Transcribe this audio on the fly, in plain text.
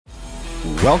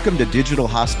Welcome to Digital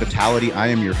Hospitality. I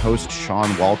am your host, Sean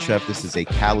Walchef. This is a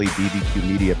Cali BBQ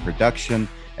Media production.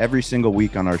 Every single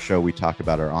week on our show, we talk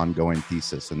about our ongoing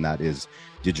thesis, and that is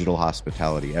digital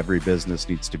hospitality. Every business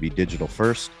needs to be digital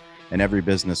first, and every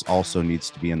business also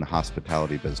needs to be in the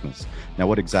hospitality business. Now,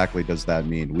 what exactly does that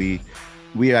mean?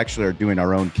 We actually are doing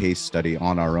our own case study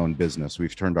on our own business.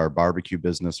 We've turned our barbecue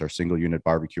business, our single unit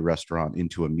barbecue restaurant,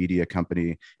 into a media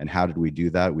company. And how did we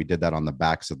do that? We did that on the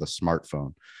backs of the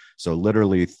smartphone. So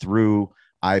literally through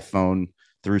iPhone,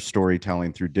 through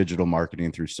storytelling, through digital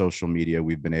marketing, through social media,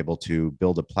 we've been able to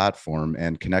build a platform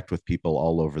and connect with people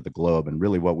all over the globe. And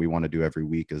really what we want to do every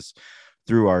week is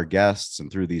through our guests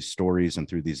and through these stories and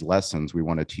through these lessons, we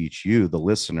want to teach you, the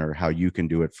listener, how you can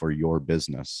do it for your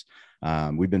business.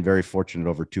 We've been very fortunate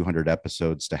over 200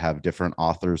 episodes to have different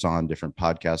authors on, different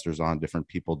podcasters on, different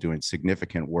people doing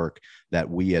significant work that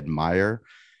we admire.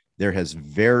 There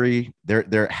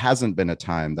hasn't been a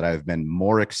time that I've been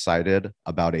more excited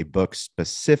about a book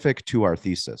specific to our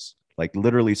thesis, like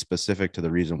literally specific to the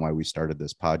reason why we started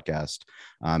this podcast,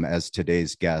 as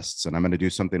today's guests. And I'm going to do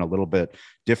something a little bit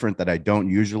different that I don't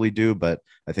usually do, but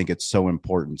I think it's so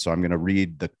important. So I'm going to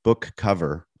read the book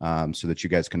cover so that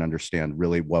you guys can understand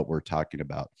really what we're talking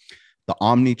about. The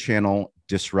omni-channel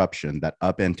disruption that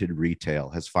upended retail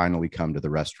has finally come to the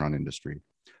restaurant industry.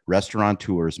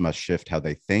 Restaurateurs must shift how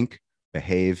they think,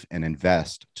 behave, and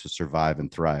invest to survive and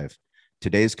thrive.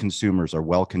 Today's consumers are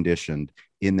well conditioned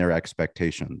in their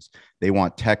expectations. They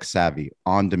want tech-savvy,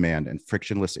 on-demand, and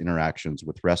frictionless interactions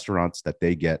with restaurants that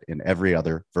they get in every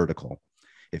other vertical.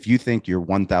 If you think your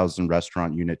 1,000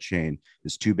 restaurant unit chain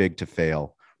is too big to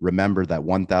fail, remember that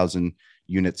 1,000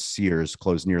 unit Sears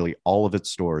closed nearly all of its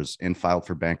stores and filed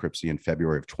for bankruptcy in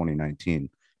February of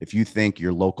 2019. If you think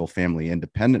your local family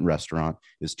independent restaurant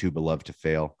is too beloved to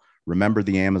fail, remember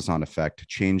the Amazon effect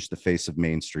changed the face of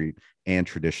Main Street and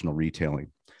traditional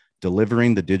retailing.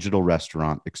 Delivering the Digital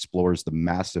Restaurant explores the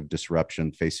massive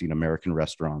disruption facing American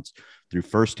restaurants through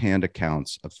firsthand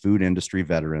accounts of food industry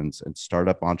veterans and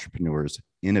startup entrepreneurs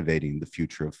innovating the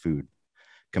future of food.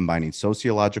 Combining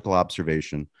sociological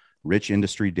observation, rich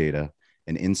industry data,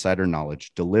 and insider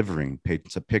knowledge, delivering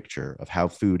paints a picture of how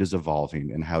food is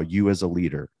evolving and how you as a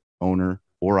leader, owner,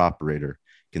 or operator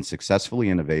can successfully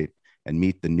innovate and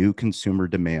meet the new consumer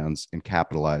demands and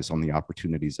capitalize on the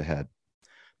opportunities ahead.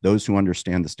 Those who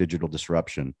understand this digital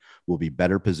disruption will be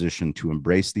better positioned to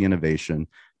embrace the innovation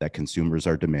that consumers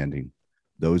are demanding.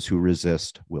 Those who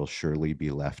resist will surely be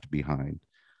left behind.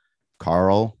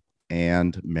 Carl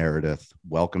and Meredith,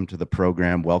 welcome to the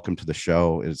program. Welcome to the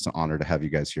show. It's an honor to have you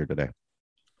guys here today.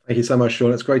 Thank you so much,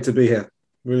 Sean. It's great to be here.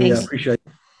 Really appreciate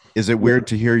it. Is it weird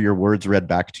to hear your words read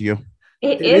back to you?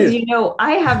 It is. You know,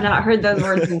 I have not heard those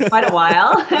words in quite a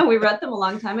while. We read them a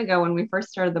long time ago when we first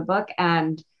started the book.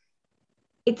 And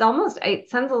it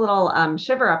sends a little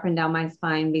shiver up and down my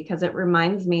spine because it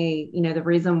reminds me, you know, the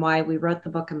reason why we wrote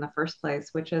the book in the first place,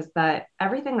 which is that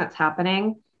everything that's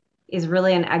happening is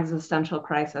really an existential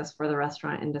crisis for the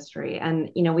restaurant industry. And,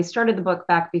 you know, we started the book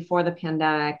back before the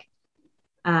pandemic,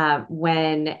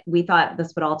 when we thought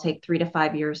this would all take 3 to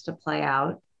 5 years to play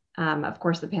out. Of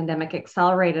course, the pandemic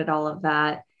accelerated all of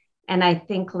that, and I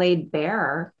think laid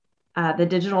bare the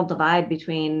digital divide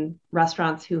between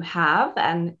restaurants who have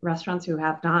and restaurants who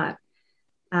have not.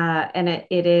 And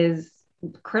it is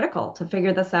critical to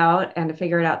figure this out and to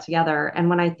figure it out together. And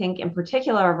when I think in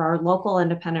particular of our local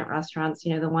independent restaurants,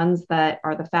 you know, the ones that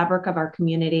are the fabric of our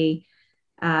community,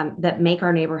 that make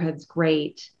our neighborhoods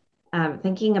great,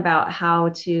 thinking about how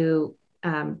to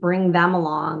bring them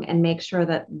along and make sure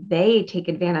that they take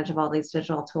advantage of all these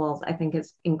digital tools, I think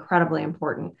is incredibly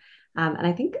important. And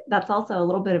I think that's also a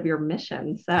little bit of your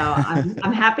mission. So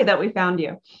I'm happy that we found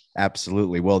you.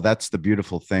 Absolutely. Well, that's the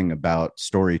beautiful thing about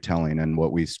storytelling and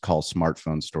what we call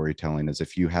smartphone storytelling is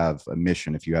if you have a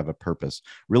mission, if you have a purpose,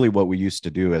 really what we used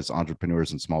to do as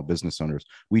entrepreneurs and small business owners,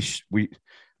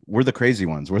 we're the crazy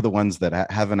ones. We're the ones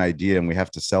that have an idea and we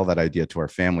have to sell that idea to our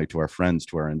family, to our friends,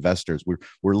 to our investors.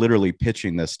 We're literally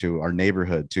pitching this to our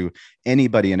neighborhood, to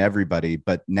anybody and everybody.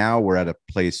 But now we're at a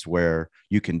place where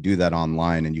you can do that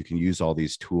online and you can use all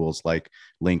these tools like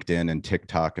LinkedIn and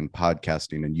TikTok and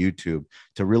podcasting and YouTube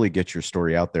to really get your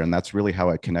story out there. And that's really how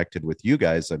I connected with you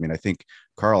guys. I mean, I think,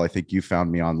 Carl, I think you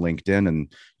found me on LinkedIn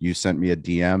and you sent me a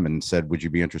DM and said, would you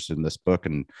be interested in this book?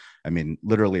 And I mean,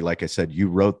 literally, like I said, you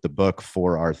wrote the book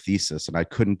for our thesis, and I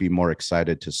couldn't be more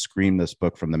excited to scream this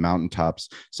book from the mountaintops.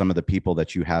 Some of the people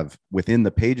that you have within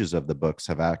the pages of the books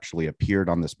have actually appeared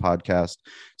on this podcast,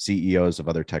 CEOs of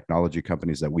other technology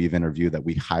companies that we've interviewed that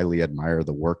we highly admire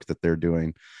the work that they're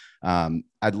doing.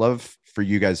 I'd love for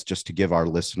you guys just to give our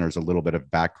listeners a little bit of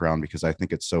background, because I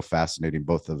think it's so fascinating,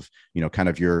 both of, kind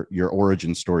of your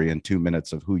origin story in 2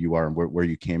 minutes of who you are and where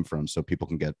you came from, so people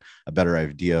can get a better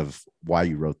idea of why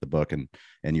you wrote the book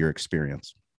and your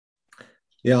experience.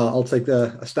 Yeah, I'll take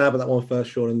a stab at that one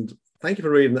first, Sean. And thank you for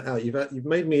reading that out. You've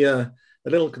made me a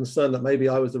little concerned that maybe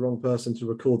I was the wrong person to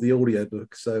record the audio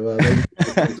book. So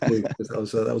maybe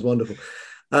that was wonderful.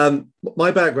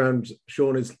 My background,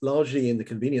 Sean, is largely in the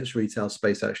convenience retail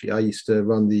space. Actually, I used to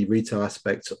run the retail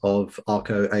aspect of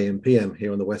Arco AM/PM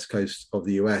here on the west coast of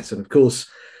the US, and of course,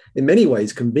 in many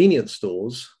ways, convenience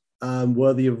stores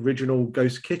were the original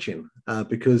ghost kitchen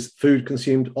because food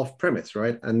consumed off premise,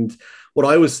 right? And what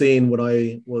I was seeing when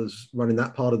I was running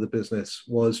that part of the business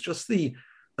was just the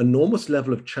enormous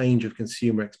level of change of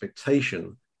consumer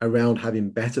expectation around having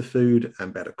better food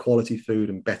and better quality food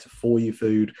and better for you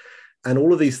food. And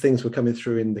all of these things were coming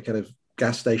through in the kind of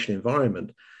gas station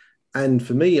environment. And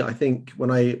for me, I think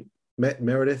when I met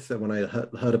Meredith and when I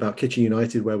heard about Kitchen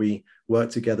United, where we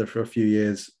worked together for a few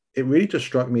years, it really just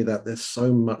struck me that there's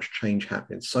so much change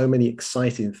happening, so many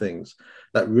exciting things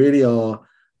that really are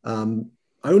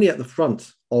only at the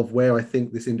front of where I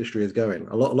think this industry is going.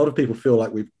 A lot of people feel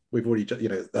like we've already,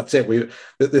 that's it.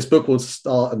 This book will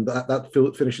start and that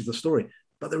finishes the story.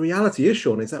 But the reality is,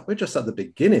 Sean, is that we're just at the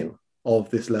beginning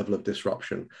of this level of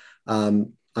disruption.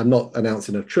 I'm not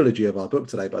announcing a trilogy of our book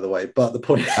today, by the way, but the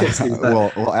point is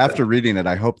that, well, after reading it,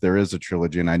 I hope there is a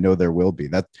trilogy, and I know there will be.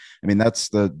 That's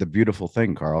the beautiful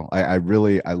thing, Carl. I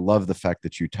love the fact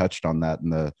that you touched on that,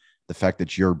 and the fact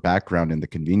that your background in the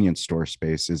convenience store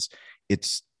space is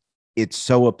it's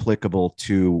so applicable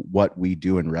to what we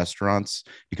do in restaurants,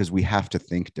 because we have to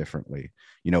think differently.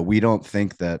 We don't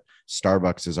think that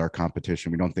Starbucks is our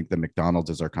competition. We don't think that McDonald's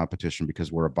is our competition,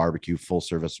 because we're a barbecue full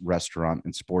service restaurant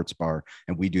and sports bar,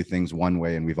 and we do things one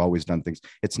way and we've always done things.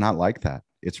 It's not like that.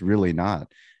 It's really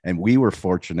not. And we were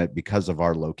fortunate because of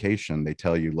our location. They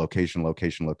tell you location,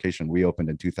 location, location. We opened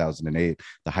in 2008,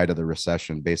 the height of the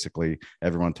recession. Basically,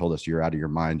 everyone told us, you're out of your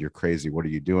mind. You're crazy. What are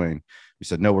you doing? We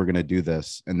said, no, we're going to do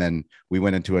this. And then we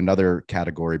went into another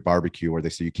category, barbecue, where they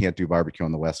say, you can't do barbecue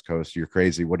on the West Coast. You're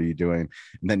crazy. What are you doing?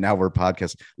 And then now we're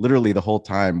podcast. Literally the whole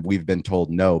time we've been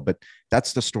told no, but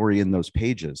that's the story in those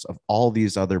pages of all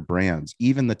these other brands,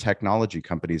 even the technology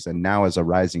companies. And now, as a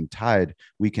rising tide,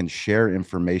 we can share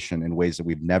information in ways that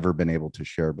we've never been able to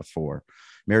share before.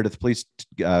 Meredith, please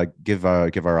give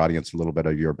our audience a little bit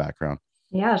of your background.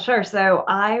 Yeah, sure. So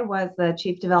I was the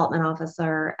chief development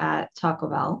officer at Taco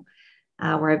Bell,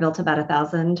 where I built about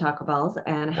 1,000 Taco Bells.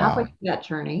 And halfway through that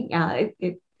journey,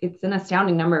 it's an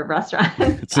astounding number of restaurants.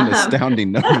 It's an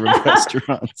astounding number of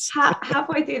restaurants.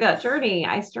 Halfway through that journey,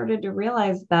 I started to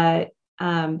realize that the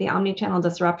omnichannel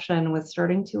disruption was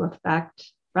starting to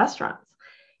affect restaurants.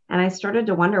 And I started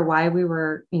to wonder why we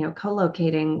were,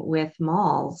 co-locating with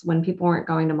malls when people weren't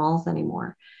going to malls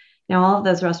anymore. Now, all of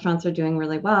those restaurants are doing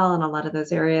really well, and a lot of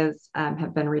those areas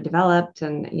have been redeveloped,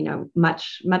 and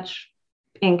much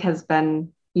ink has been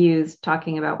used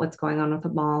talking about what's going on with the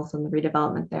malls and the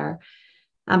redevelopment there.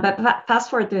 But fast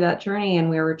forward through that journey, and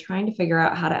we were trying to figure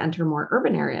out how to enter more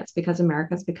urban areas, because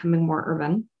America is becoming more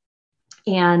urban.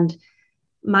 And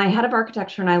my head of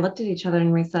architecture and I looked at each other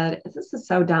and we said, this is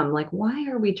so dumb. Like, why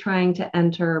are we trying to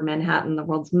enter Manhattan, the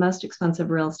world's most expensive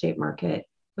real estate market,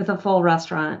 with a full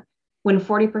restaurant when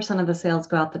 40% of the sales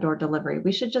go out the door delivery?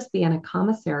 We should just be in a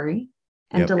commissary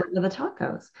and deliver the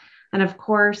tacos. And of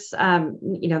course,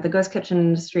 the ghost kitchen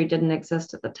industry didn't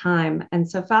exist at the time. And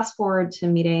so fast forward to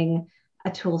meeting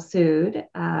Atul Sood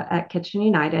at Kitchen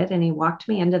United, and he walked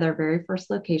me into their very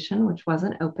first location, which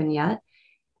wasn't open yet.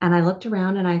 And I looked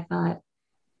around and I thought,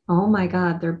 oh my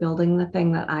God, they're building the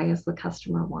thing that I, as the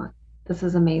customer, want. This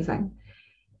is amazing.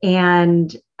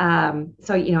 And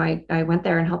so, I went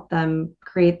there and helped them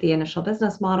create the initial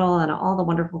business model and all the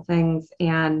wonderful things.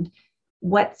 And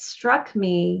what struck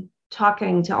me,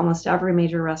 talking to almost every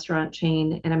major restaurant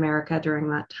chain in America during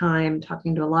that time,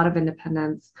 talking to a lot of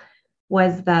independents,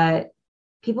 was that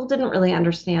people didn't really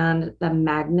understand the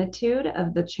magnitude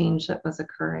of the change that was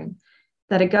occurring.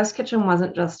 That a ghost kitchen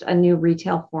wasn't just a new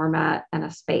retail format and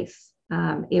a space.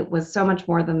 It was so much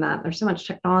more than that. There's so much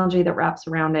technology that wraps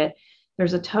around it.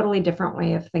 There's a totally different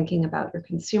way of thinking about your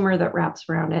consumer that wraps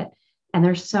around it. And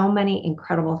there's so many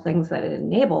incredible things that it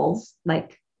enables,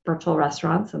 like virtual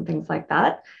restaurants and things like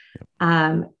that,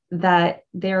 that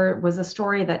there was a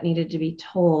story that needed to be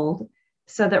told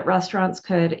so that restaurants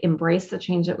could embrace the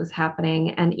change that was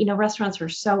happening. And, restaurants are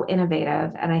so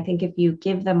innovative. And I think if you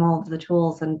give them all of the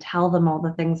tools and tell them all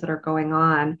the things that are going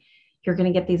on, you're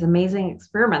going to get these amazing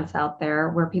experiments out there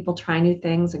where people try new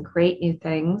things and create new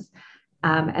things.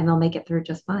 and they'll make it through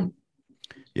just fine.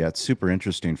 Yeah, it's super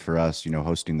interesting for us,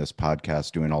 hosting this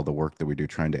podcast, doing all the work that we do,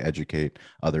 trying to educate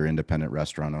other independent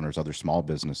restaurant owners, other small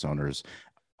business owners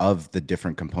of the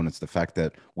different components. The fact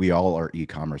that we all are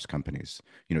e-commerce companies,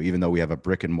 even though we have a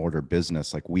brick and mortar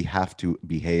business, like we have to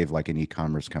behave like an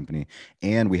e-commerce company,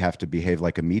 and we have to behave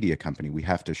like a media company. We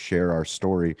have to share our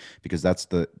story, because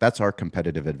that's our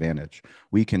competitive advantage.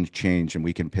 We can change and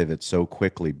we can pivot so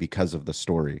quickly because of the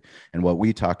story. And what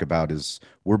we talk about is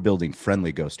we're building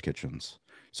friendly ghost kitchens.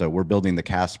 So we're building the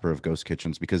Casper of ghost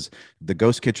kitchens, because the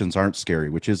ghost kitchens aren't scary,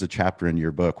 which is a chapter in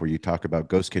your book where you talk about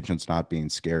ghost kitchens not being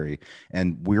scary.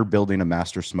 And we're building a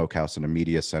master smokehouse and a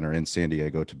media center in San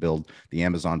Diego to build the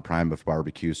Amazon Prime of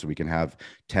barbecue, so we can have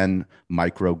 10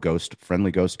 micro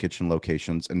friendly ghost kitchen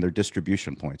locations and their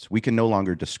distribution points. We can no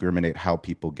longer discriminate how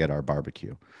people get our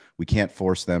barbecue. We can't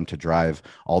force them to drive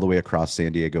all the way across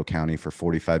San Diego County for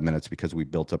 45 minutes, because we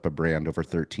built up a brand over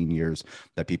 13 years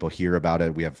that people hear about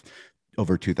it. We have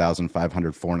over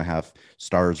 2,500 4.5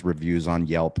 stars reviews on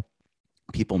Yelp.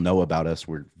 People know about us.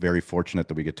 We're very fortunate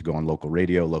that we get to go on local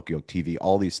radio, local TV,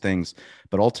 all these things.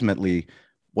 But ultimately,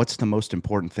 what's the most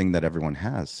important thing that everyone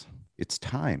has? It's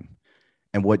time.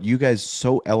 And what you guys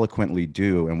so eloquently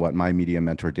do, and what my media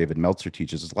mentor, David Meltzer,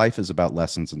 teaches, is life is about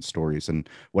lessons and stories. And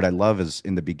what I love is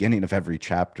in the beginning of every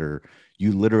chapter,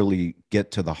 you literally get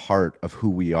to the heart of who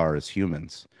we are as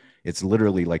humans. It's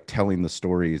literally like telling the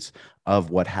stories of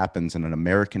what happens in an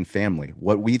American family,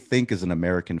 what we think is an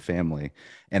American family,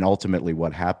 and ultimately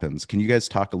what happens. Can you guys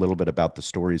talk a little bit about the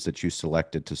stories that you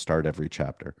selected to start every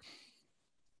chapter?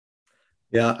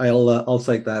 Yeah, I'll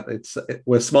take that.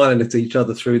 We're smiling at each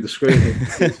other through the screen.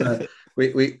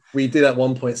 We did at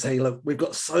one point say, look, we've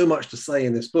got so much to say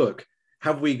in this book.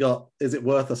 Is it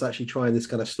worth us actually trying this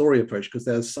kind of story approach? Because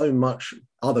there's so much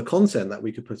other content that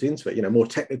we could put into it, more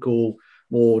technical,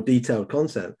 more detailed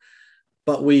content.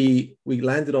 But we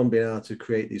landed on being able to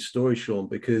create these stories, Sean,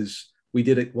 because we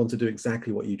didn't want to do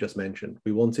exactly what you just mentioned.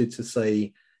 We wanted to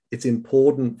say it's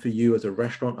important for you as a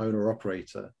restaurant owner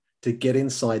operator to get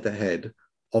inside the head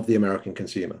of the American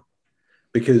consumer.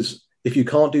 Because if you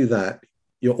can't do that,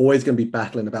 you're always going to be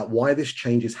battling about why this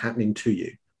change is happening to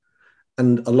you.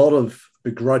 And a lot of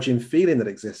begrudging feeling that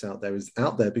exists out there is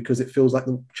out there because it feels like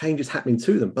the change is happening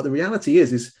to them. But the reality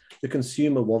is the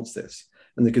consumer wants this.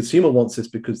 And the consumer wants this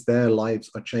because their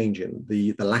lives are changing.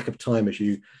 The lack of time, as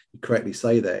you correctly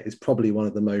say there, is probably one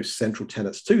of the most central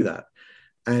tenets to that.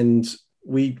 And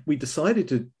we decided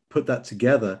to put that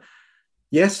together,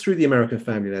 yes, through the American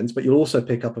family lens, but you'll also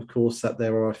pick up, of course, that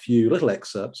there are a few little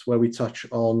excerpts where we touch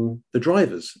on the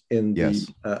drivers in the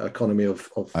economy of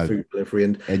food delivery.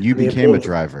 And you became a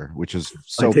driver, which is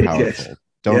so powerful.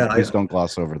 Yes. Don't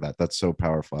gloss over that. That's so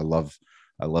powerful.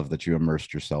 I love that you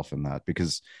immersed yourself in that,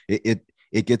 because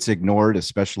it gets ignored,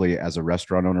 especially as a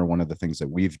restaurant owner. One of the things that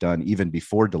we've done even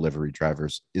before delivery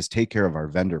drivers is take care of our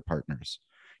vendor partners.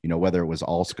 Whether it was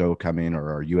Allsco coming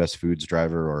or our US Foods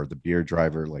driver or the beer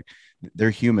driver, like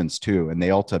they're humans too. And they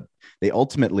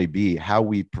ultimately be how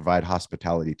we provide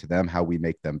hospitality to them, how we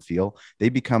make them feel. They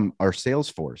become our sales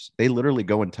force. They literally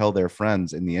go and tell their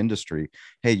friends in the industry,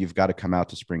 hey, you've got to come out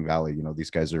to Spring Valley.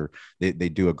 These guys they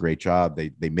do a great job.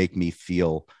 They make me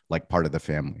feel like part of the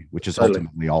family, which is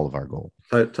ultimately all of our goal.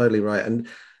 Totally right. And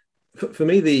for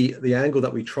me, the angle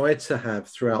that we tried to have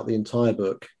throughout the entire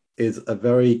book is a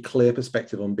very clear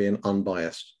perspective on being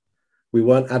unbiased. We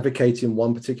weren't advocating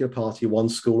one particular party, one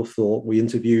school of thought. We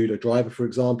interviewed a driver, for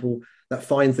example, that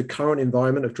finds the current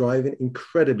environment of driving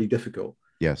incredibly difficult.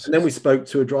 Yes. And then we spoke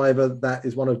to a driver that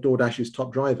is one of DoorDash's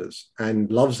top drivers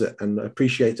and loves it and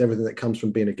appreciates everything that comes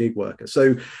from being a gig worker.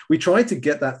 So we tried to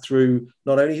get that through,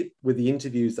 not only with the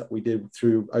interviews that we did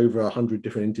through over 100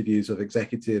 different interviews of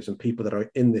executives and people that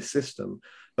are in this system,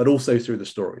 but also through the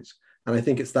stories. And I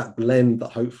think it's that blend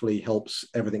that hopefully helps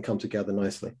everything come together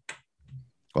nicely.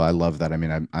 Well, I love that. I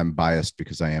mean, I'm biased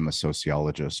because I am a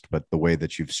sociologist, but the way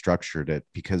that you've structured it,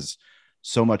 because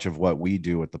so much of what we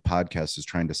do with the podcast is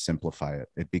trying to simplify it.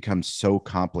 It becomes so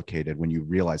complicated when you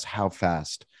realize how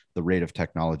fast the rate of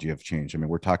technology have changed. I mean,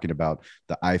 we're talking about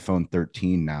the iPhone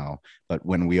 13 now, but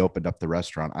when we opened up the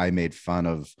restaurant, I made fun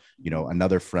of,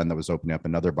 another friend that was opening up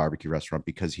another barbecue restaurant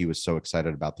because he was so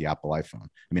excited about the Apple iPhone.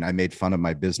 I mean, I made fun of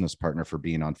my business partner for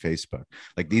being on Facebook.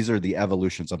 Like, these are the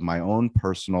evolutions of my own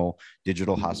personal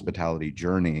digital hospitality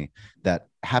journey that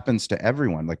happens to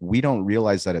everyone. Like, we don't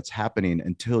realize that it's happening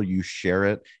until you share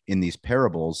it in these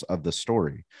parables of the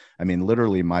story. I mean,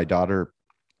 literally, my daughter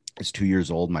is 2 years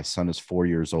old. My son is 4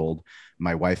 years old.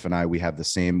 My wife and I, we have the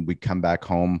same. We come back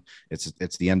home.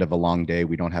 It's the end of a long day.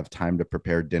 We don't have time to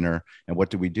prepare dinner. And what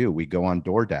do? We go on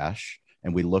DoorDash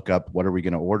and we look up what are we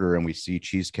going to order, and we see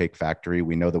Cheesecake Factory.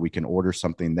 We know that we can order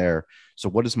something there. So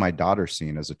what is my daughter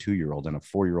seeing as a 2-year-old and a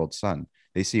 4-year-old son?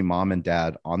 They see mom and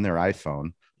dad on their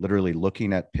iPhone, literally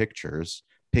looking at pictures,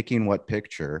 picking what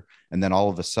picture, and then all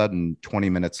of a sudden 20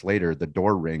 minutes later the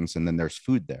door rings and then there's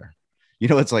food there.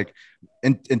 It's like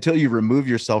until you remove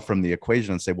yourself from the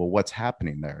equation and say, well, what's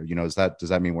happening there? Does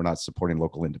that mean we're not supporting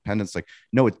local independence? Like,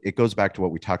 no, it goes back to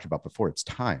what we talked about before. It's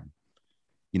time.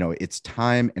 It's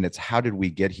time, and it's how did we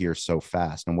get here so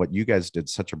fast? And what you guys did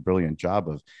such a brilliant job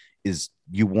of is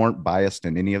you weren't biased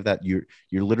in any of that. You're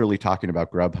literally talking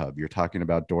about Grubhub, you're talking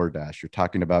about DoorDash, you're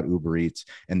talking about Uber Eats,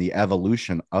 and the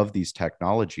evolution of these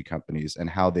technology companies and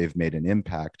how they've made an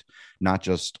impact, not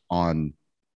just on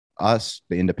us,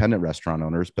 the independent restaurant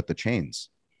owners, but the chains.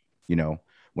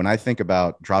 When I think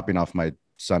about dropping off my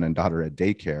son and daughter at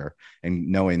daycare and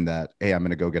knowing that, hey, I'm going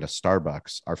to go get a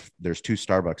Starbucks. There's 2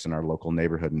 Starbucks in our local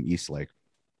neighborhood in Eastlake.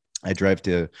 I drive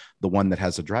to the one that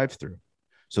has a drive-through.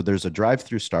 So there's a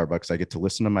drive-through Starbucks. I get to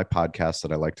listen to my podcasts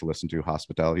that I like to listen to,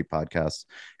 hospitality podcasts.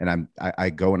 And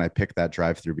I go and I pick that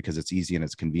drive-through because it's easy and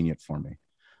it's convenient for me.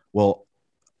 Well,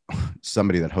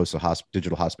 somebody that hosts a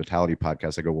digital hospitality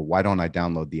podcast, I go, well, why don't I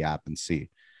download the app and see?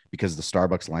 Because the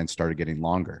Starbucks line started getting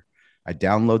longer. I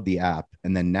download the app,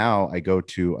 and then now I go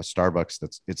to a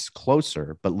Starbucks it's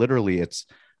closer, but literally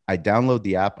I download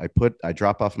the app, I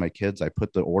drop off my kids, I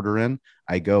put the order in,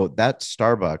 I go, that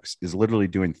Starbucks is literally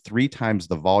doing 3 times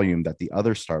the volume that the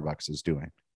other Starbucks is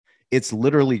doing. It's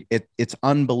literally, it's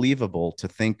unbelievable to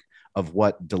think of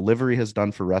what delivery has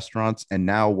done for restaurants and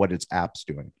now what its app's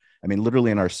doing. I mean,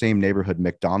 literally in our same neighborhood,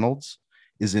 McDonald's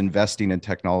is investing in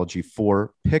technology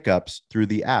for pickups through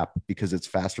the app because it's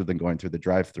faster than going through the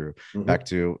drive-through. Mm-hmm. Back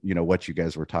to, what you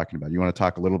guys were talking about. You want to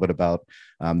talk a little bit about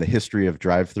the history of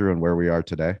drive-through and where we are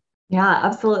today? Yeah,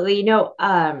 absolutely.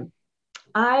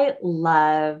 I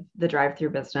love the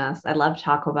drive-through business. I love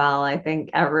Taco Bell. I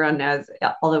think everyone knows,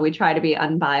 although we try to be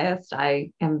unbiased,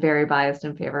 I am very biased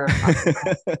in favor of Taco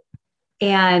Bell.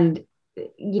 And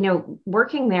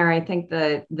working there, I think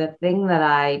the thing that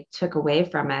I took away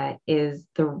from it is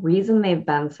the reason they've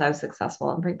been so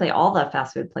successful, and frankly, all the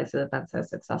fast food places have been so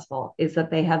successful, is that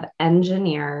they have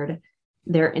engineered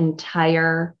their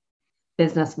entire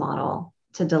business model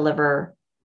to deliver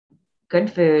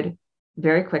good food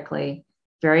very quickly,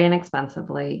 very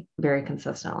inexpensively, very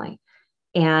consistently.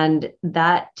 And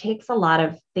that takes a lot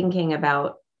of thinking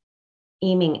about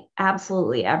aiming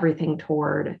absolutely everything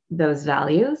toward those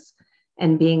values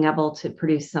and being able to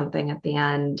produce something at the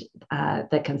end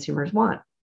that consumers want.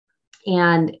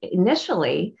 And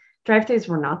initially, drive-thrus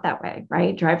were not that way,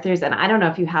 right? Drive-thrus, and I don't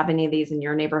know if you have any of these in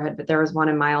your neighborhood, but there was one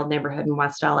in my old neighborhood in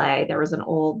West LA. There was an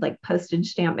old postage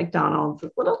stamp McDonald's,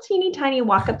 a little teeny tiny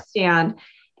walk-up stand,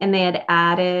 and they had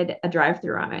added a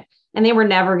drive-thru on it. And they were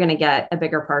never going to get a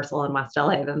bigger parcel in West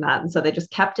LA than that. And so they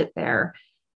just kept it there.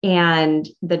 And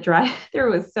the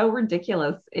drive-thru was so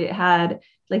ridiculous. It had,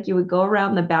 you would go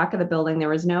around the back of the building. There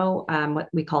was no what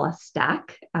we call a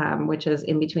stack, which is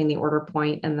in between the order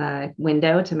point and the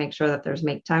window to make sure that there's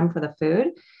make time for the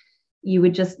food. You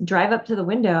would just drive up to the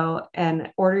window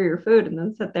and order your food and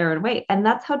then sit there and wait. And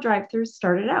that's how drive-thrus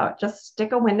started out. Just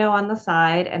stick a window on the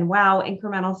side and wow,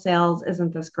 incremental sales,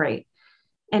 isn't this great?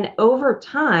 And over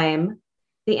time,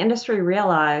 the industry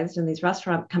realized, and these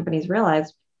restaurant companies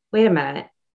realized, wait a minute,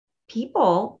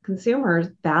 consumers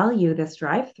value this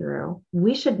drive-through.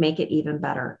 We should make it even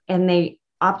better. And they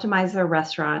optimize their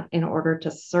restaurant in order to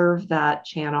serve that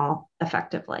channel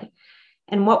effectively.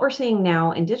 And what we're seeing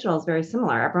now in digital is very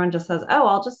similar. Everyone just says, oh,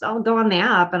 I'll go on the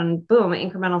app and boom,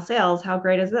 incremental sales. How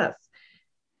great is this?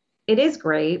 It is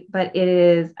great, but it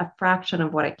is a fraction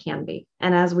of what it can be.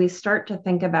 And as we start to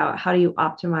think about how do you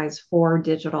optimize for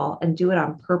digital and do it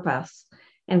on purpose,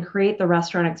 and create the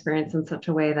restaurant experience in such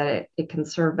a way that it can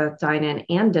serve both dine-in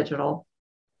and digital,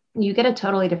 you get a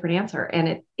totally different answer.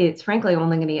 And it's frankly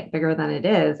only going to get bigger than it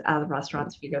is as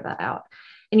restaurants figure that out.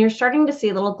 And you're starting to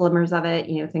see little glimmers of it,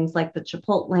 things like the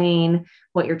Chipotle lane,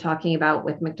 what you're talking about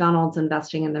with McDonald's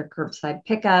investing in their curbside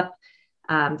pickup,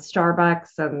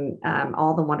 Starbucks, and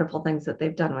all the wonderful things that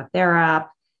they've done with their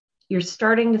app. You're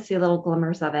starting to see little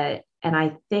glimmers of it. And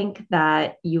I think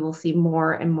that you will see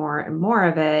more and more and more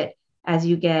of it as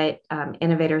you get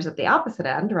innovators at the opposite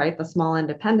end, right? The small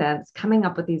independents coming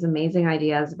up with these amazing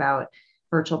ideas about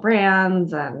virtual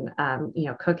brands and,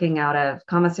 cooking out of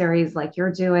commissaries like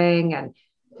you're doing and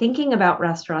thinking about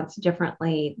restaurants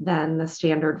differently than the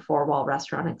standard 4-wall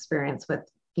restaurant experience with,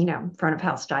 front of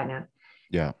house dine-in.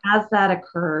 Yeah. As that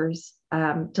occurs,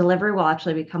 delivery will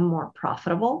actually become more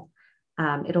profitable.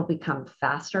 It'll become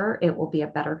faster. It will be a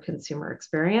better consumer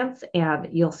experience, and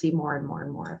you'll see more and more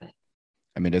and more of it.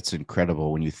 I mean, it's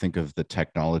incredible when you think of the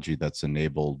technology that's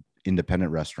enabled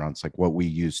independent restaurants, like what we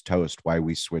use Toast, why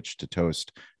we switched to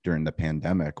Toast during the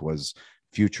pandemic was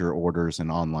future orders and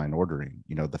online ordering.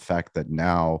 You know, the fact that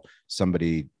now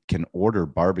somebody can order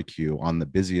barbecue on the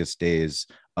busiest days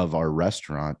of our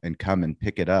restaurant and come and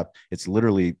pick it up. It's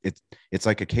literally, it's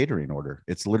like a catering order.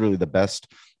 It's literally the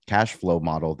best cash flow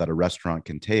model that a restaurant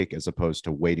can take, as opposed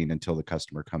to waiting until the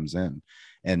customer comes in.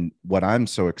 And what I'm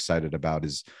so excited about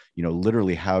is, you know,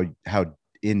 literally how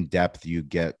in depth you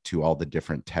get to all the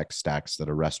different tech stacks that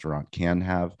a restaurant can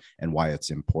have and why it's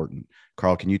important.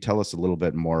 Carl, can you tell us a little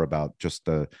bit more about just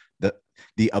the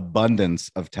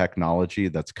abundance of technology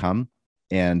that's come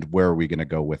and where are we going to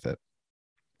go with it?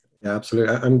 Yeah,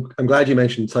 absolutely. I'm glad you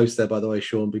mentioned Toast there, by the way,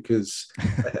 Sean, because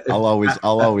I'll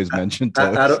always mention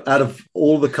Toast. Out of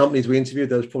all the companies we interviewed,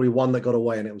 there was probably one that got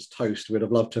away, and it was Toast. We'd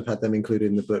have loved to have had them included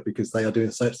in the book because they are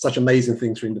doing such amazing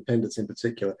things for independents in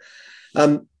particular.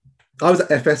 I was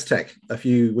at FS Tech a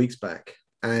few weeks back,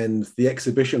 and the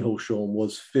exhibition hall, Sean,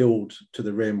 was filled to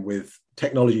the rim with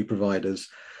technology providers.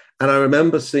 And I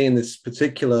remember seeing this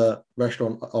particular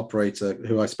restaurant operator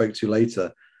who I spoke to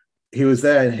later. He was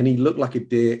there and he looked like a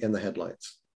deer in the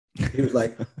headlights. He was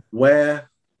like,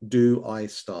 where do I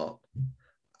start?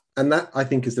 And that, I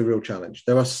think, is the real challenge.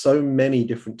 There are so many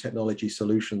different technology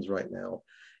solutions right now.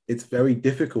 It's very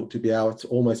difficult to be able to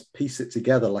almost piece it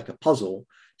together like a puzzle,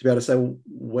 to be able to say,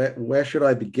 well, where should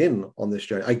I begin on this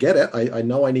journey? I get it. I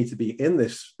know I need to be in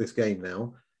this game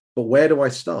now, but where do I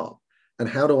start? And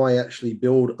how do I actually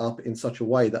build up in such a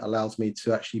way that allows me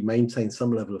to actually maintain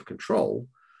some level of control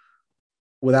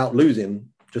without losing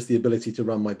just the ability to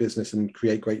run my business and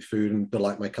create great food and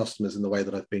delight my customers in the way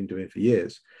that I've been doing for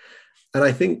years? And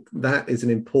I think that is an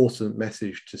important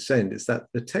message to send, is that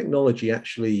the technology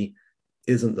actually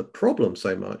isn't the problem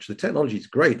so much. The technology is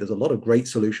great. There's a lot of great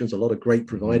solutions, a lot of great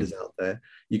providers out there.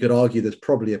 You could argue there's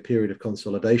probably a period of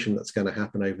consolidation that's going to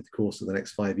happen over the course of the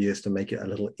next 5 years to make it a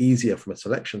little easier from a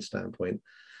selection standpoint.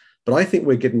 But I think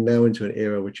we're getting now into an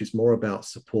era which is more about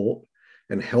support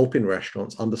and helping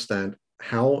restaurants understand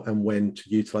how and when to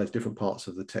utilize different parts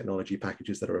of the technology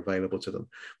packages that are available to them,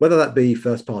 whether that be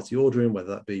first-party ordering, whether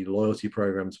that be loyalty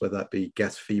programs, whether that be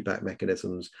guest feedback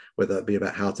mechanisms, whether that be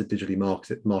about how to digitally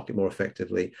market more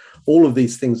effectively. All of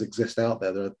these things exist out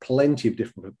there. There are plenty of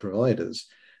different providers,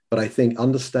 but I think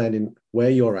understanding where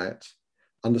you're at,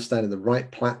 understanding the right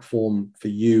platform for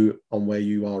you on where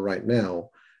you are right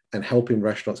now, and helping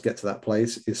restaurants get to that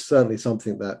place is certainly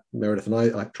something that Meredith and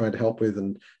I trying to help with.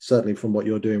 And certainly from what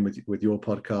you're doing with your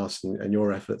podcast and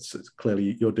your efforts, it's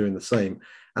clearly you're doing the same.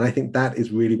 And I think that is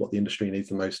really what the industry needs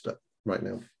the most right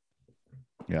now.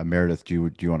 Yeah, Meredith, do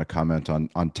you want to comment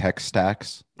on tech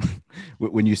stacks?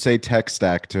 When you say tech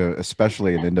stack to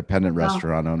especially an independent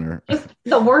restaurant owner, just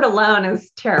the word alone is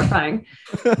terrifying.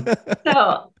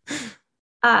 So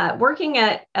working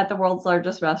at the world's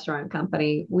largest restaurant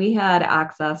company, we had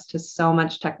access to so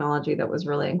much technology that was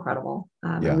really incredible.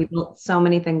 And we built so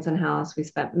many things in-house. We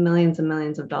spent millions and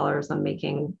millions of dollars on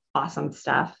making awesome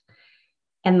stuff.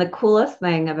 And the coolest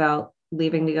thing about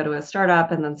leaving to go to a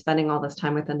startup and then spending all this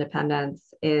time with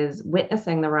independents is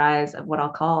witnessing the rise of what I'll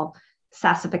call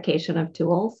SaaSification of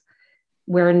tools,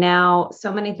 where now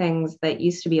so many things that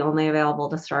used to be only available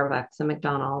to Starbucks and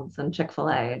McDonald's and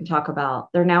Chick-fil-A and Taco Bell,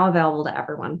 they're now available to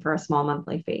everyone for a small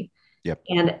monthly fee. Yep.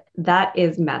 And that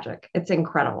is magic. It's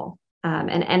incredible.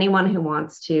 And anyone who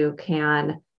wants to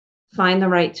can find the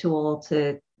right tool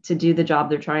to do the job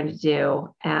they're trying to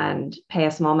do and pay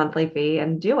a small monthly fee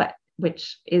and do it,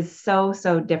 which is so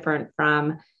different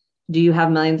from, do you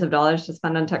have millions of dollars to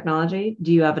spend on technology?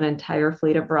 Do you have an entire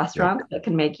fleet of restaurants that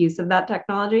can make use of that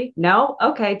technology? No?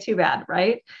 Okay, too bad,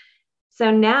 right?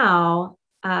 So now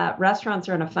restaurants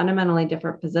are in a fundamentally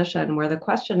different position where the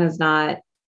question is not,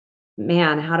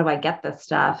 man, how do I get this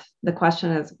stuff? The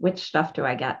question is, which stuff do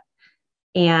I get?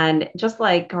 And just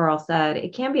like Carl said,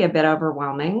 it can be a bit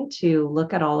overwhelming to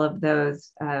look at all of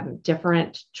those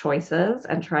different choices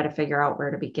and try to figure out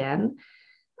where to begin.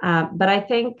 But I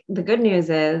think the good news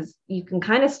is you can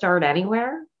kind of start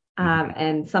anywhere,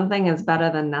 and something is better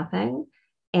than nothing,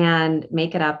 and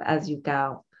make it up as you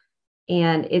go.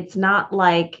 And it's not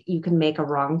like you can make a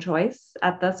wrong choice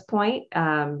at this point.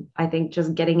 I think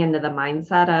just getting into the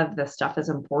mindset of this stuff is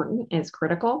important is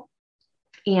critical.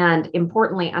 And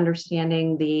importantly,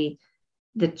 understanding the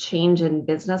change in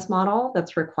business model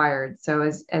that's required. So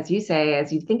as you say,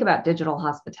 as you think about digital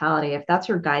hospitality, if that's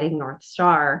your guiding North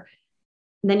Star,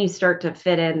 then you start to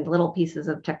fit in little pieces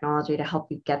of technology to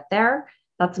help you get there.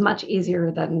 That's much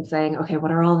easier than saying, okay,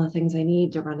 what are all the things I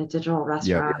need to run a digital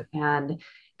restaurant? Yep. And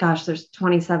gosh, there's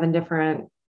 27 different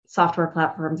software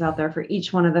platforms out there for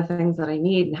each one of the things that I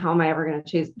need. And how am I ever going to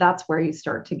choose? That's where you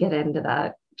start to get into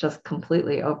that just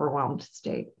completely overwhelmed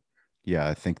state. Yeah,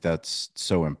 I think that's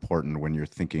so important when you're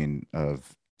thinking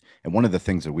of, and one of the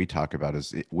things that we talk about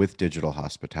is with digital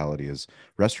hospitality is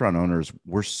restaurant owners,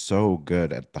 we're so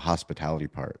good at the hospitality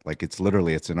part. Like it's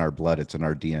literally, it's in our blood, it's in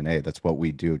our DNA. That's what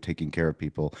we do, taking care of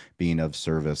people, being of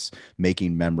service,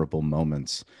 making memorable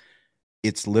moments.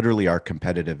 It's literally our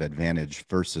competitive advantage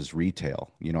versus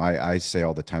retail. You know, I say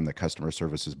all the time that customer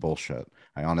service is bullshit.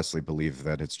 I honestly believe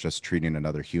that it's just treating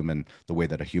another human the way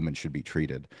that a human should be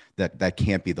treated. That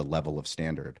can't be the level of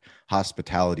standard.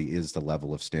 Hospitality is the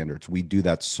level of standards. We do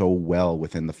that so well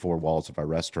within the four walls of our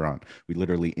restaurant. We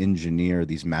literally engineer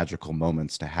these magical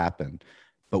moments to happen,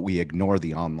 but we ignore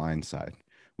the online side.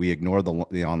 We ignore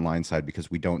the online side because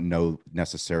we don't know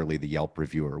necessarily the Yelp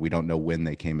reviewer. We don't know when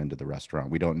they came into the restaurant.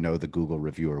 We don't know the Google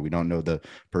reviewer. We don't know the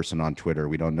person on Twitter.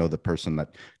 We don't know the person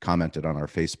that commented on our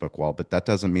Facebook wall, but that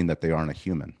doesn't mean that they aren't a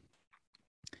human.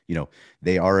 You know,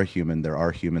 they are a human. There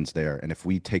are humans there. And if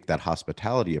we take that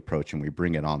hospitality approach and we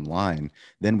bring it online,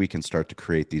 then we can start to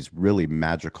create these really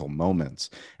magical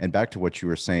moments. And back to what you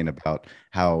were saying about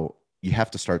how you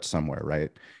have to start somewhere, right?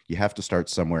 You have to start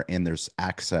somewhere, and there's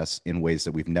access in ways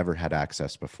that we've never had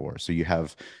access before. So you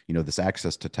have, you know, this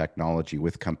access to technology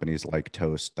with companies like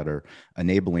Toast that are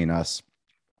enabling us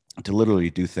to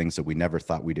literally do things that we never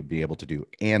thought we'd be able to do,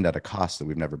 and at a cost that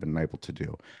we've never been able to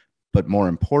do. But more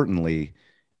importantly,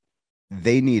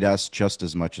 they need us just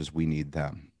as much as we need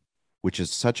them, which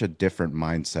is such a different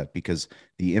mindset, because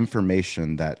the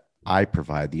information that I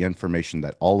provide, the information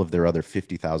that all of their other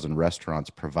 50,000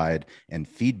 restaurants provide, and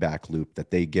feedback loop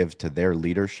that they give to their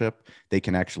leadership, they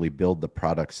can actually build the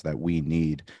products that we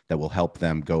need that will help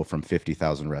them go from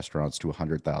 50,000 restaurants to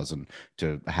 100,000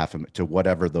 to to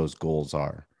whatever those goals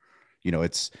are. You know,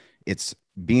 it's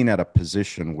being at a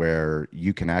position where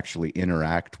you can actually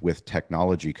interact with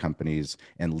technology companies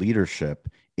and leadership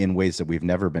in ways that we've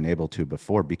never been able to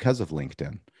before because of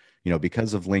LinkedIn. You know,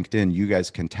 because of LinkedIn, you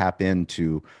guys can tap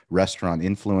into restaurant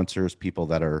influencers, people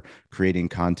that are creating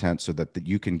content so that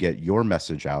you can get your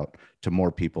message out to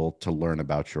more people to learn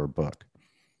about your book.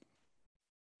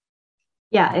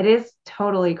 Yeah, it is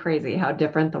totally crazy how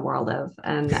different the world is.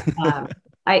 And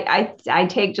I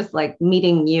take just like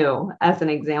meeting you as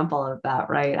an example of that,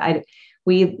 right?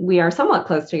 We are somewhat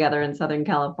close together in Southern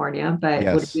California, but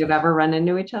Yes. Would we have ever run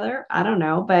into each other? I don't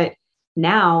know. But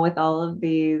now with all of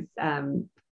these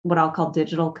what I'll call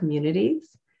digital communities,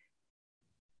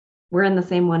 we're in the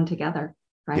same one together,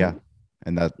 right? Yeah.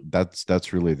 And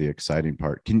that's really the exciting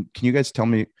part. Can you guys tell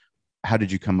me, how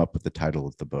did you come up with the title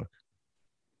of the book?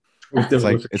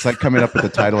 It's like coming up with the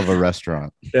title of a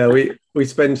restaurant. Yeah, we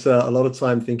spent a lot of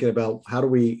time thinking about how do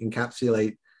we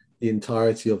encapsulate the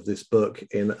entirety of this book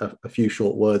in a few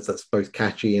short words that's both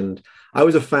catchy, and I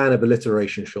was a fan of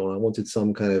alliteration, Sean. I wanted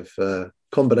some kind of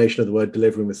combination of the word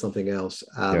delivering with something else.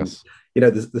 Yes. You know,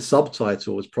 the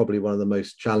subtitle was probably one of the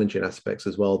most challenging aspects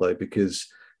as well, though, because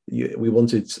we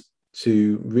wanted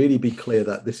to really be clear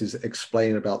that this is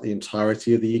explaining about the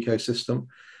entirety of the ecosystem,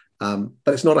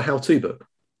 but it's not a how-to book.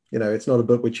 You know, it's not a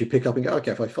book which you pick up and go,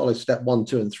 okay, if I follow step 1,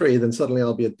 2, and 3, then suddenly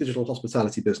I'll be a digital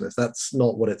hospitality business. That's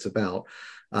not what it's about.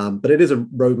 But it is a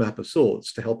roadmap of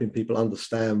sorts to helping people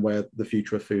understand where the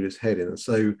future of food is heading. And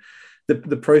so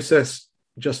the process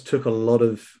just took a lot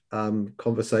of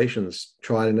conversations,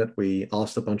 trying it. We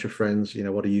asked a bunch of friends, you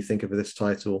know, what do you think of this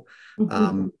title?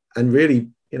 Mm-hmm. And really,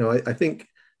 you know, I think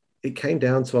it came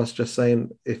down to us just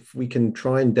saying, if we can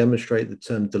try and demonstrate the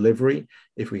term delivery,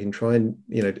 if we can try and,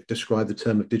 you know, describe the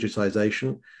term of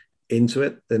digitization into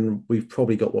it, then we've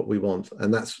probably got what we want.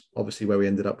 And that's obviously where we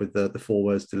ended up with the 4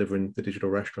 words, delivering the digital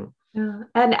restaurant. Yeah.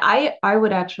 And I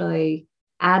would actually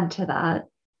add to that,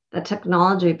 the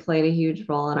technology played a huge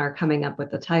role in our coming up with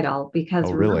the title, because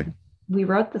we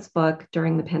wrote this book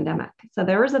during the pandemic. So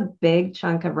there was a big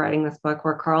chunk of writing this book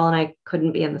where Carl and I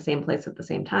couldn't be in the same place at the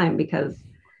same time, because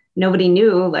nobody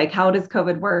knew, like, how does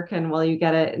COVID work and will you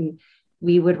get it? And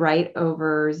we would write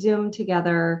over Zoom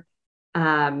together,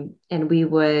 and we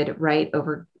would write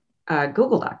over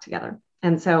Google Doc together.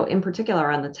 And so in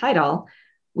particular on the title,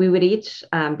 we would each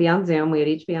be on Zoom, we would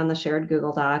each be on the shared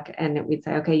Google Doc, and we'd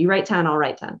say, okay, you write 10, I'll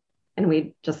write 10. And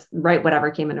we'd just write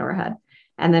whatever came into our head.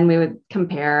 And then we would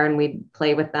compare and we'd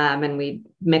play with them and we'd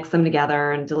mix them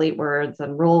together and delete words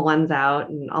and roll ones out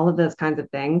and all of those kinds of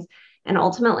things. And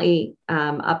ultimately,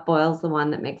 up boils the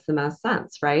one that makes the most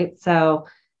sense, right? So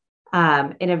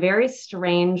in a very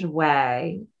strange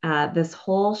way, this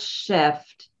whole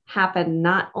shift happened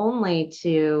not only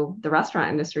to the restaurant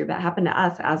industry, but happened to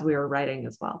us as we were writing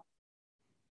as well.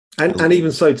 And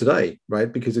even so today,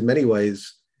 right? Because in many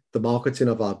ways, the marketing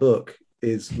of our book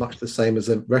is much the same as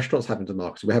a restaurant's having to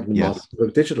market. We're having to market the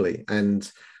book digitally,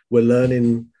 and we're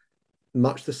learning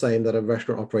much the same that a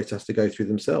restaurant operator has to go through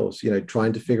themselves,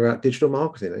 trying to figure out digital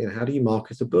marketing. How do you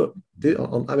market a book?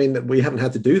 I mean, we haven't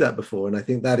had to do that before. And I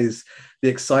think that is the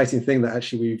exciting thing, that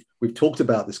actually we've talked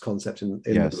about this concept in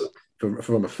the book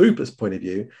from a food point of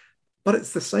view, but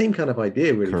it's the same kind of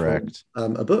idea really. Correct.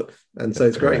 From a book. And so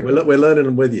it's great. We're learning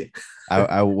them with you.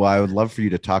 I would love for you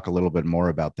to talk a little bit more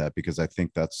about that, because I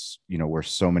think that's, where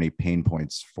so many pain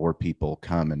points for people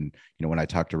come. And, when I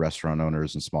talk to restaurant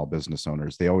owners and small business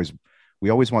owners, we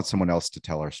always want someone else to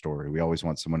tell our story. We always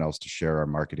want someone else to share our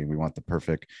marketing. We want the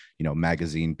perfect,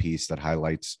 magazine piece that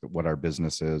highlights what our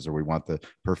business is, or we want the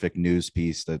perfect news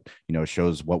piece that,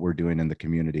 shows what we're doing in the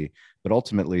community. But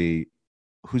ultimately,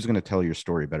 who's going to tell your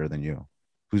story better than you?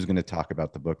 Who's going to talk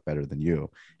about the book better than you?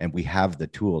 And we have the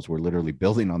tools. We're literally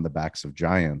building on the backs of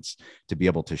giants to be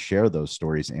able to share those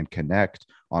stories and connect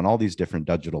on all these different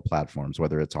digital platforms,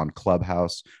 whether it's on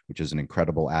Clubhouse, which is an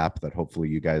incredible app that hopefully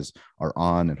you guys are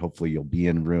on, and hopefully you'll be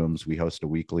in rooms. We host a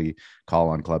weekly call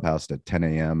on Clubhouse at 10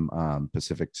 a.m.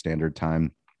 Pacific Standard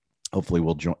Time. Hopefully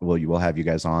we'll have you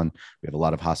guys on. We have a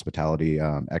lot of hospitality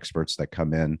experts that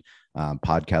come in,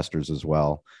 podcasters as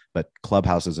well. But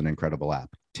Clubhouse is an incredible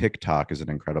app. TikTok is an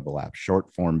incredible app.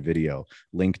 Short form video,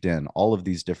 LinkedIn, all of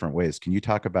these different ways. Can you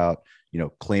talk about,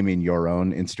 claiming your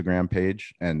own Instagram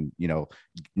page and,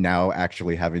 now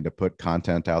actually having to put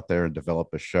content out there and develop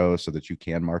a show so that you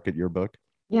can market your book?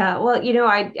 Yeah, well,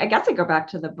 I guess I go back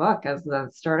to the book as the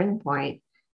starting point.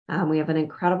 We have an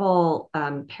incredible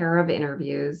pair of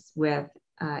interviews with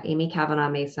Amy Kavanaugh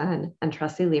Mason and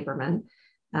Tressie Lieberman,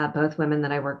 both women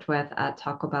that I worked with at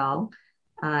Taco Bell.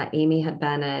 Amy had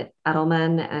been at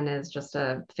Edelman and is just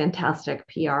a fantastic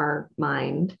PR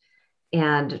mind.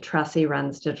 And Tressie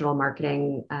runs digital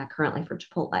marketing currently for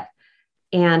Chipotle.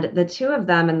 And the two of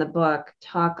them in the book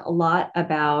talk a lot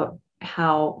about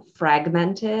how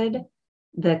fragmented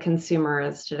the consumer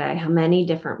is today, how many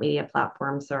different media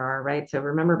platforms there are, right? So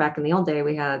remember back in the old day,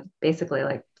 we had basically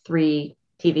like 3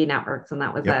 TV networks and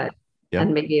that was it.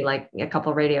 And maybe like a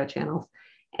couple radio channels.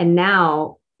 And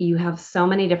now you have so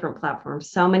many different platforms,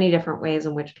 so many different ways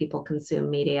in which people consume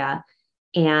media,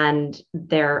 and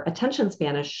their attention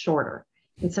span is shorter.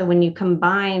 And so when you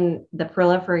combine the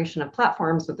proliferation of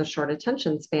platforms with the short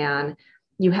attention span,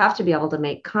 you have to be able to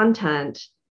make content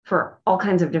for all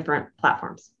kinds of different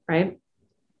platforms, right?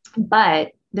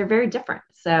 But they're very different.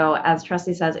 So as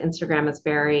Tressie says, Instagram is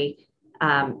very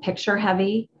picture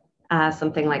heavy.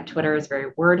 Something like Twitter is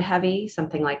very word heavy.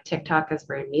 Something like TikTok is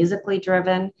very musically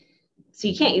driven. So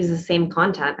you can't use the same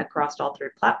content across all 3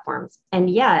 platforms. And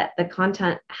yet the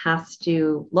content has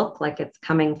to look like it's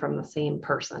coming from the same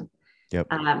person. Yep.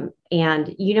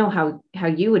 And how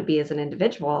you would be as an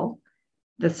individual,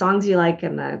 the songs you like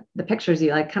and the pictures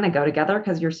you like kind of go together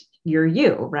because you're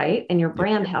you, right? And your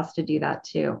brand has to do that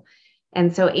too.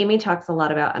 And so Amy talks a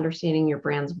lot about understanding your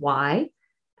brand's why,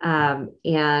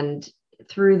 and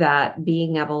through that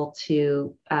being able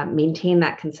to maintain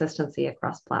that consistency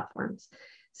across platforms.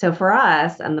 So for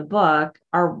us and the book,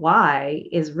 our why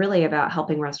is really about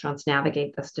helping restaurants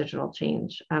navigate this digital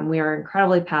change. We are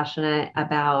incredibly passionate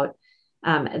about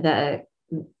the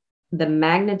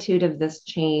magnitude of this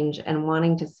change and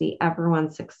wanting to see everyone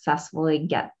successfully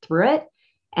get through it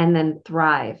and then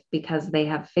thrive because they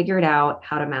have figured out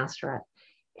how to master it.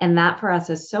 And that for us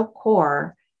is so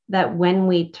core that when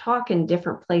we talk in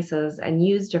different places and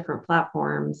use different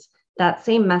platforms, that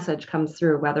same message comes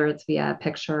through, whether it's via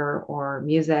picture or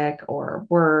music or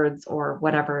words or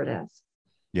whatever it is.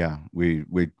 Yeah, we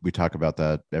talk about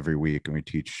that every week, and we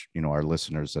teach, our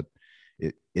listeners that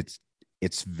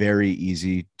it's very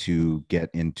easy to get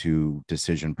into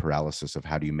decision paralysis of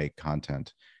how do you make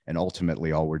content. And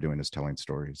ultimately, all we're doing is telling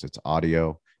stories. It's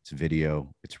audio, it's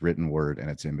video, it's written word, and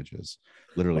it's images.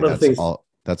 Literally,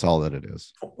 that's all that it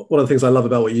is. One of the things I love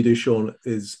about what you do, Sean,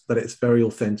 is that it's very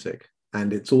authentic.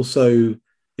 And it's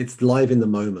live in the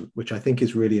moment, which I think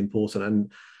is really important.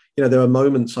 And, there are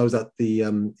moments. I was at the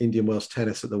Indian Wells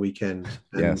tennis at the weekend.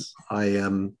 And yes.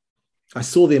 I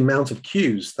saw the amount of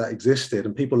queues that existed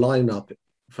and people lining up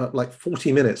for like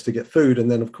 40 minutes to get food.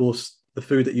 And then, of course, the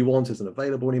food that you want isn't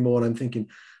available anymore. And I'm thinking,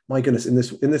 my goodness, in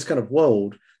this kind of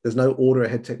world, there's no order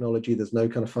ahead technology. There's no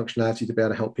kind of functionality to be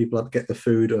able to help people get the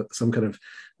food or some kind of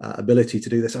ability to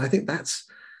do this. And I think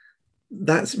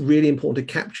that's really important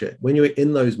to capture when you're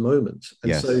in those moments.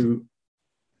 And so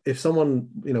if someone,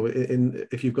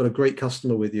 if you've got a great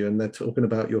customer with you and they're talking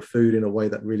about your food in a way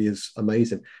that really is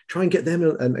amazing, try and get them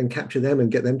and capture them and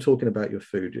get them talking about your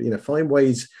food. Find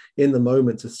ways in the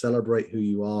moment to celebrate who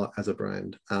you are as a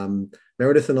brand.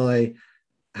 Meredith and I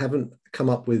haven't come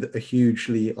up with a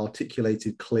hugely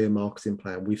articulated, clear marketing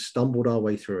plan. We've stumbled our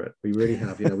way through it. We really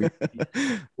have.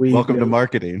 We welcome to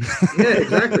marketing. Yeah,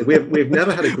 exactly. We've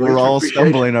never had a greater we're all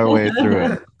stumbling our way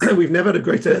through it. We've never had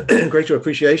a greater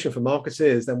appreciation for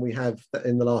marketers than we have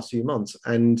in the last few months.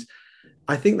 And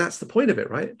I think that's the point of it,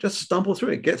 right? Just stumble through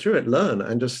it, get through it, learn,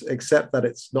 and just accept that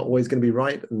it's not always going to be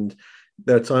right. And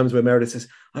there are times where Meredith says,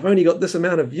 I've only got this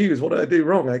amount of views. What did I do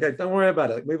wrong? I go, don't worry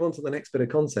about it. Move on to the next bit of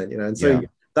content, And so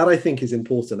that I think is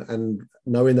important. And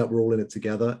knowing that we're all in it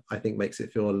together, I think makes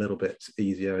it feel a little bit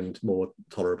easier and more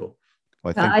tolerable.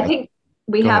 Well, I think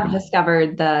we have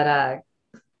discovered that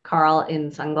Carl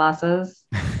in sunglasses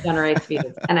generates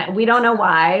views. And we don't know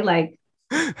why,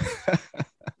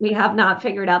 we have not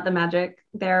figured out the magic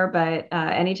there, but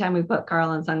anytime we put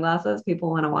Carl in sunglasses,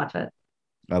 people want to watch it.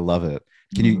 I love it.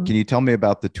 Can you tell me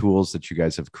about the tools that you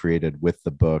guys have created with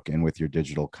the book and with your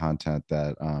digital content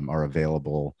that are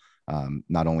available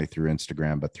not only through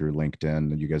Instagram, but through LinkedIn?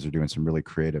 And you guys are doing some really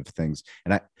creative things.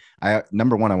 And I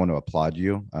number one, I want to applaud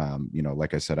you.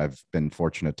 Like I said, I've been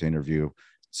fortunate to interview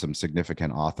some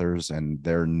significant authors, and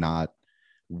they're not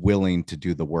willing to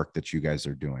do the work that you guys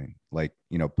are doing.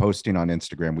 Posting on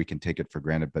Instagram, we can take it for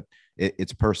granted, but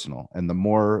it's personal. And the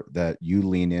more that you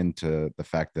lean into the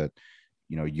fact that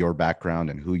your background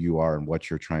and who you are and what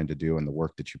you're trying to do and the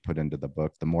work that you put into the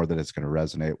book, the more that it's going to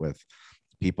resonate with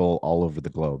people all over the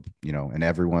globe, and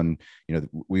everyone,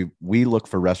 we look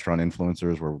for restaurant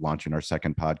influencers. We're launching our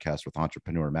second podcast with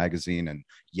Entrepreneur Magazine and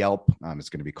Yelp. It's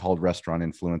going to be called Restaurant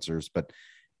Influencers, but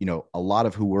a lot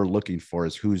of who we're looking for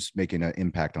is who's making an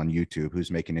impact on YouTube, who's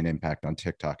making an impact on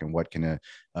TikTok, and what can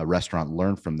a restaurant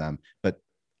learn from them. But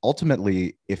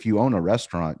ultimately, if you own a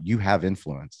restaurant, you have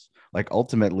influence.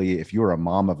 Ultimately, if you're a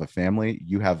mom of a family,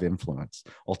 you have influence.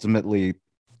 Ultimately,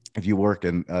 if you work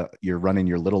and you're running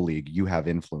your little league, you have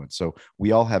influence. So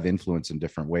we all have influence in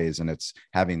different ways. And it's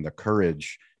having the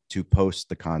courage to post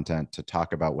the content, to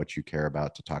talk about what you care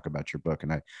about, to talk about your book.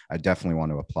 And I definitely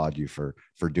want to applaud you for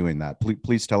doing that.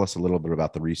 Please tell us a little bit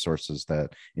about the resources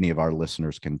that any of our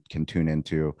listeners can tune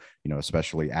into,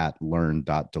 especially at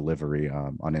learn.delivery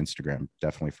on Instagram.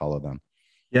 Definitely follow them.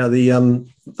 Yeah,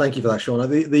 thank you for that, Sean.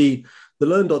 The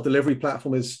Learn.delivery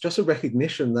platform is just a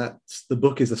recognition that the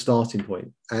book is a starting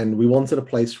point, and we wanted a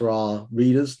place for our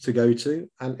readers to go to,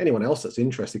 and anyone else that's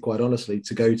interested, quite honestly,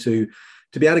 to go to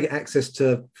be able to get access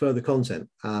to further content.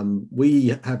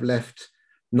 We have left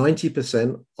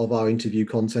 90% of our interview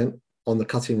content on the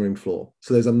cutting room floor.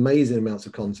 So there's amazing amounts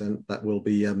of content that will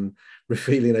be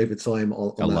revealing over time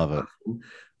on I love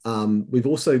platform. We've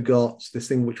also got this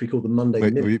thing which we call the Monday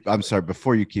Minute. I'm sorry,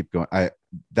 before you keep going,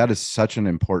 that is such an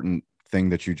important thing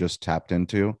that you just tapped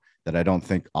into, that I don't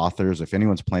think authors, if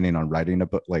anyone's planning on writing a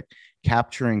book,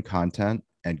 capturing content,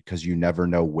 and because you never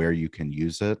know where you can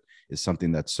use it, is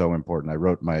something that's so important. I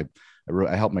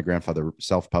helped my grandfather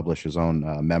self-publish his own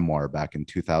memoir back in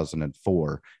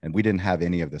 2004, and we didn't have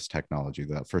any of this technology.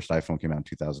 The first iPhone came out in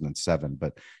 2007,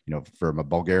 but from a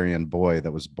Bulgarian boy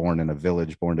that was born in a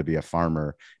village, born to be a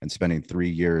farmer, and spending 3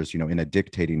 years, in a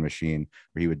dictating machine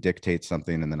where he would dictate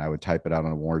something and then I would type it out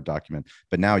on a Word document.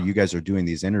 But now you guys are doing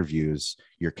these interviews,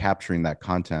 you're capturing that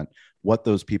content. What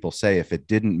those people say, if it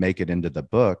didn't make it into the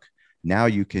book, now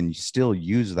you can still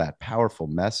use that powerful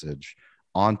message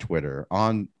on Twitter,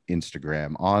 on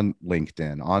Instagram, on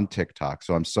LinkedIn, on TikTok.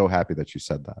 So I'm so happy that you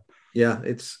said that. Yeah,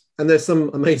 and there's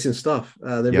some amazing stuff.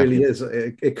 There really is.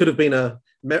 It could have been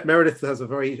Meredith has a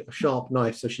very sharp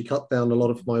knife, so she cut down a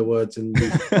lot of my words in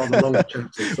these rather long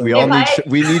chapters. So.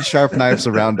 We need sharp knives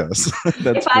around us.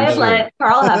 If I had let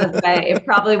Carl have his way, it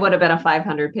probably would have been a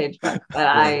 500-page book, but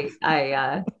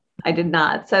I did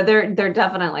not. So there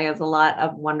definitely is a lot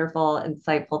of wonderful,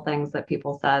 insightful things that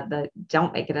people said that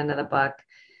don't make it into the book,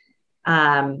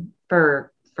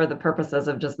 for the purposes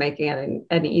of just making it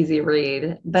an easy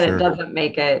read, but It doesn't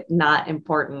make it not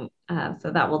important.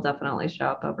 So that will definitely show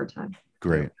up over time.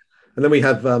 Great. And then we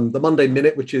have the Monday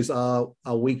Minute, which is our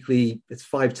weekly, it's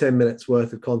 5-10 minutes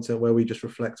worth of content where we just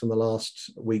reflect on the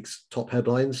last week's top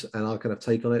headlines and our kind of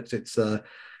take on it. It's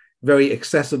very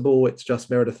accessible. It's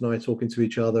just Meredith and I talking to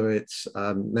each other. It's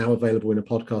now available in a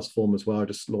podcast form as well. I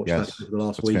just launched that over the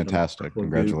last week. Fantastic.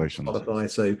 Congratulations. Spotify.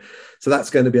 So that's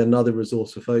going to be another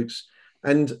resource for folks.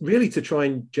 And really to try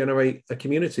and generate a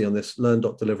community on this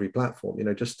Learn.delivery platform,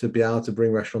 just to be able to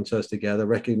bring restaurateurs together,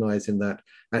 recognizing that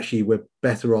actually we're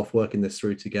better off working this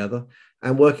through together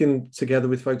and working together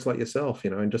with folks like yourself,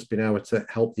 and just being able to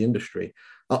help the industry.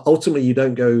 Ultimately, you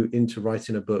don't go into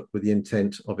writing a book with the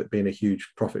intent of it being a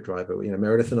huge profit driver.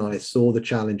 Meredith and I saw the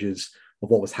challenges of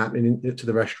what was happening to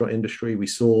the restaurant industry. We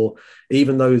saw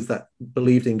even those that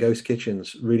believed in ghost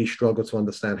kitchens really struggle to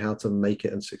understand how to make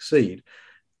it and succeed.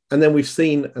 And then we've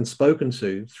seen and spoken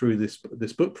to through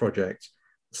this book project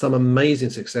some amazing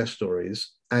success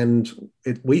stories, and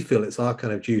we feel it's our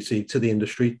kind of duty to the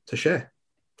industry to share,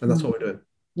 and that's what we're doing.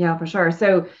 Yeah, for sure.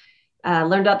 So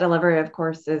Learn.Delivery, of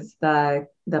course, is the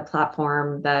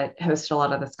platform that hosts a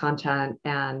lot of this content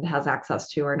and has access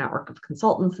to our network of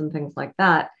consultants and things like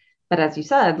that. But as you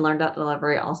said,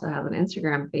 Learn.Delivery also has an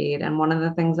Instagram feed. And one of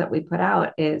the things that we put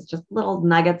out is just little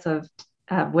nuggets of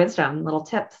wisdom, little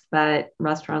tips that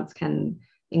restaurants can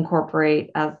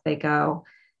incorporate as they go.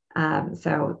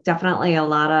 So definitely a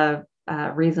lot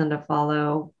of reason to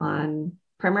follow on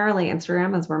primarily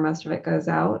Instagram is where most of it goes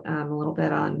out, a little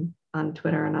bit on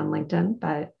Twitter and on LinkedIn,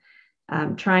 but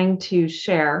trying to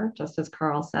share, just as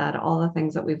Carl said, all the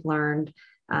things that we've learned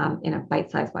in a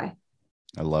bite-sized way.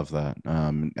 I love that.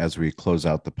 As we close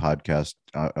out the podcast,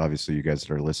 obviously you guys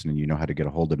that are listening, you know how to get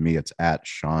a hold of me. It's at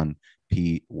Sean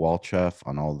P. Walchef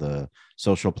on all the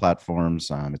social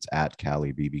platforms. It's at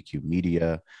Cali BBQ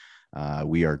Media.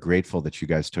 We are grateful that you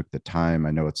guys took the time.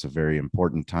 I know it's a very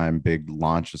important time. Big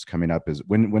launch is coming up.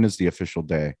 When is the official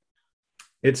day?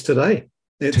 It's today.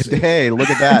 Today. Look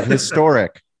at that.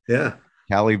 Historic. Yeah.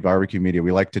 Cali Barbecue Media.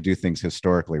 We like to do things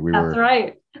historically. That's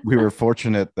right. We were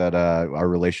fortunate that our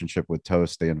relationship with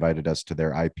Toast, they invited us to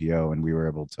their IPO, and we were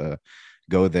able to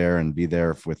go there and be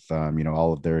there with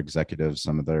all of their executives,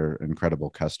 some of their incredible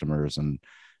customers, and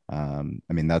I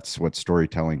mean, that's what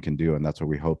storytelling can do. And that's what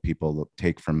we hope people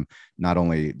take from not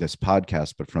only this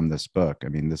podcast, but from this book. I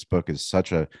mean, this book is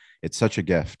such a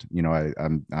gift.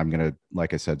 I'm going to,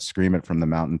 like I said, scream it from the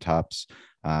mountaintops.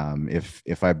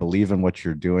 If I believe in what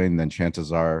you're doing, then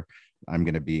chances are I'm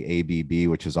going to be ABB,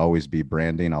 which is always be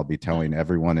branding. I'll be telling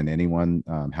everyone and anyone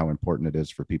how important it is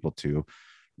for people to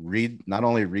not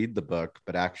only read the book,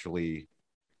 but actually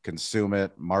consume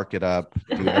it, mark it up,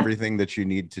 do everything that you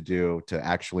need to do to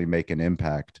actually make an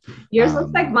impact. Yours looks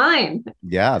like mine.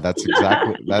 Yeah, that's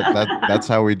exactly that's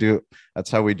how we do. That's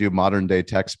how we do modern day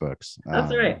textbooks.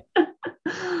 That's right.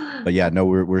 But yeah, no,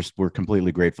 we're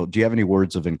completely grateful. Do you have any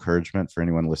words of encouragement for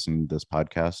anyone listening to this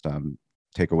podcast?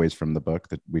 Takeaways from the book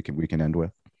that we can end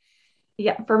with?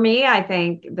 Yeah, for me, I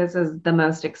think this is the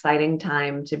most exciting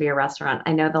time to be a restaurant.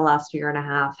 I know the last year and a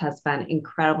half has been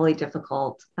incredibly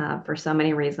difficult for so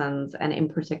many reasons, and in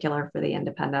particular for the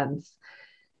independents.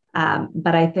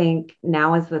 But I think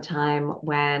now is the time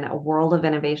when a world of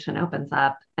innovation opens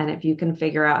up. And if you can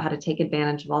figure out how to take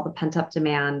advantage of all the pent-up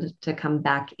demand to come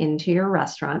back into your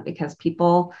restaurant, because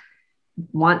people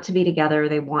want to be together,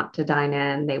 they want to dine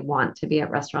in, they want to be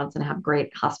at restaurants and have great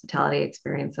hospitality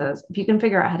experiences. If you can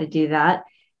figure out how to do that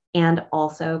and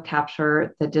also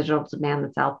capture the digital demand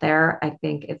that's out there, I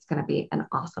think it's going to be an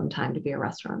awesome time to be a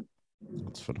restaurant.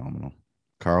 That's phenomenal.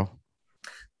 Carl?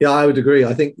 Yeah, I would agree.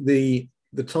 I think the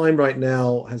time right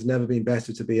now has never been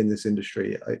better to be in this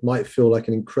industry. It might feel like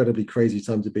an incredibly crazy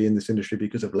time to be in this industry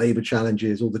because of labor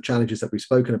challenges, all the challenges that we've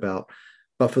spoken about.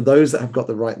 But for those that have got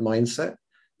the right mindset,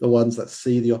 the ones that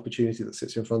see the opportunity that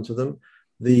sits in front of them,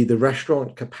 the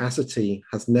restaurant capacity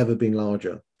has never been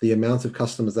larger. The amount of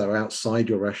customers that are outside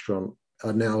your restaurant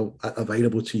are now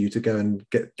available to you to go and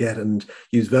get and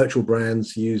use virtual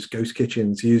brands, use ghost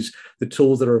kitchens, use the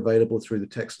tools that are available through the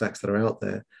tech stacks that are out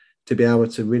there to be able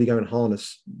to really go and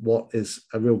harness what is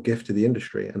a real gift to the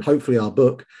industry. And hopefully our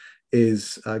book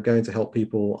is going to help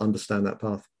people understand that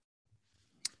path.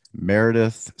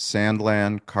 Meredith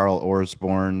Sandland, Carl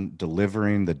Orsbourn,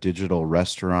 delivering the digital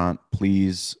restaurant.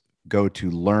 Please go to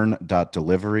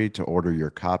learn.delivery to order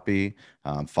your copy.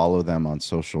 Follow them on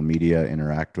social media,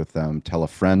 interact with them, tell a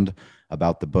friend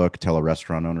about the book, tell a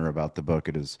restaurant owner about the book.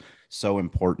 It is so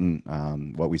important.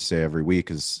 What we say every week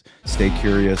is stay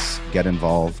curious, get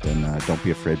involved, and don't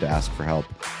be afraid to ask for help.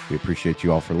 We appreciate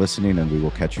you all for listening, and we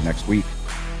will catch you next week.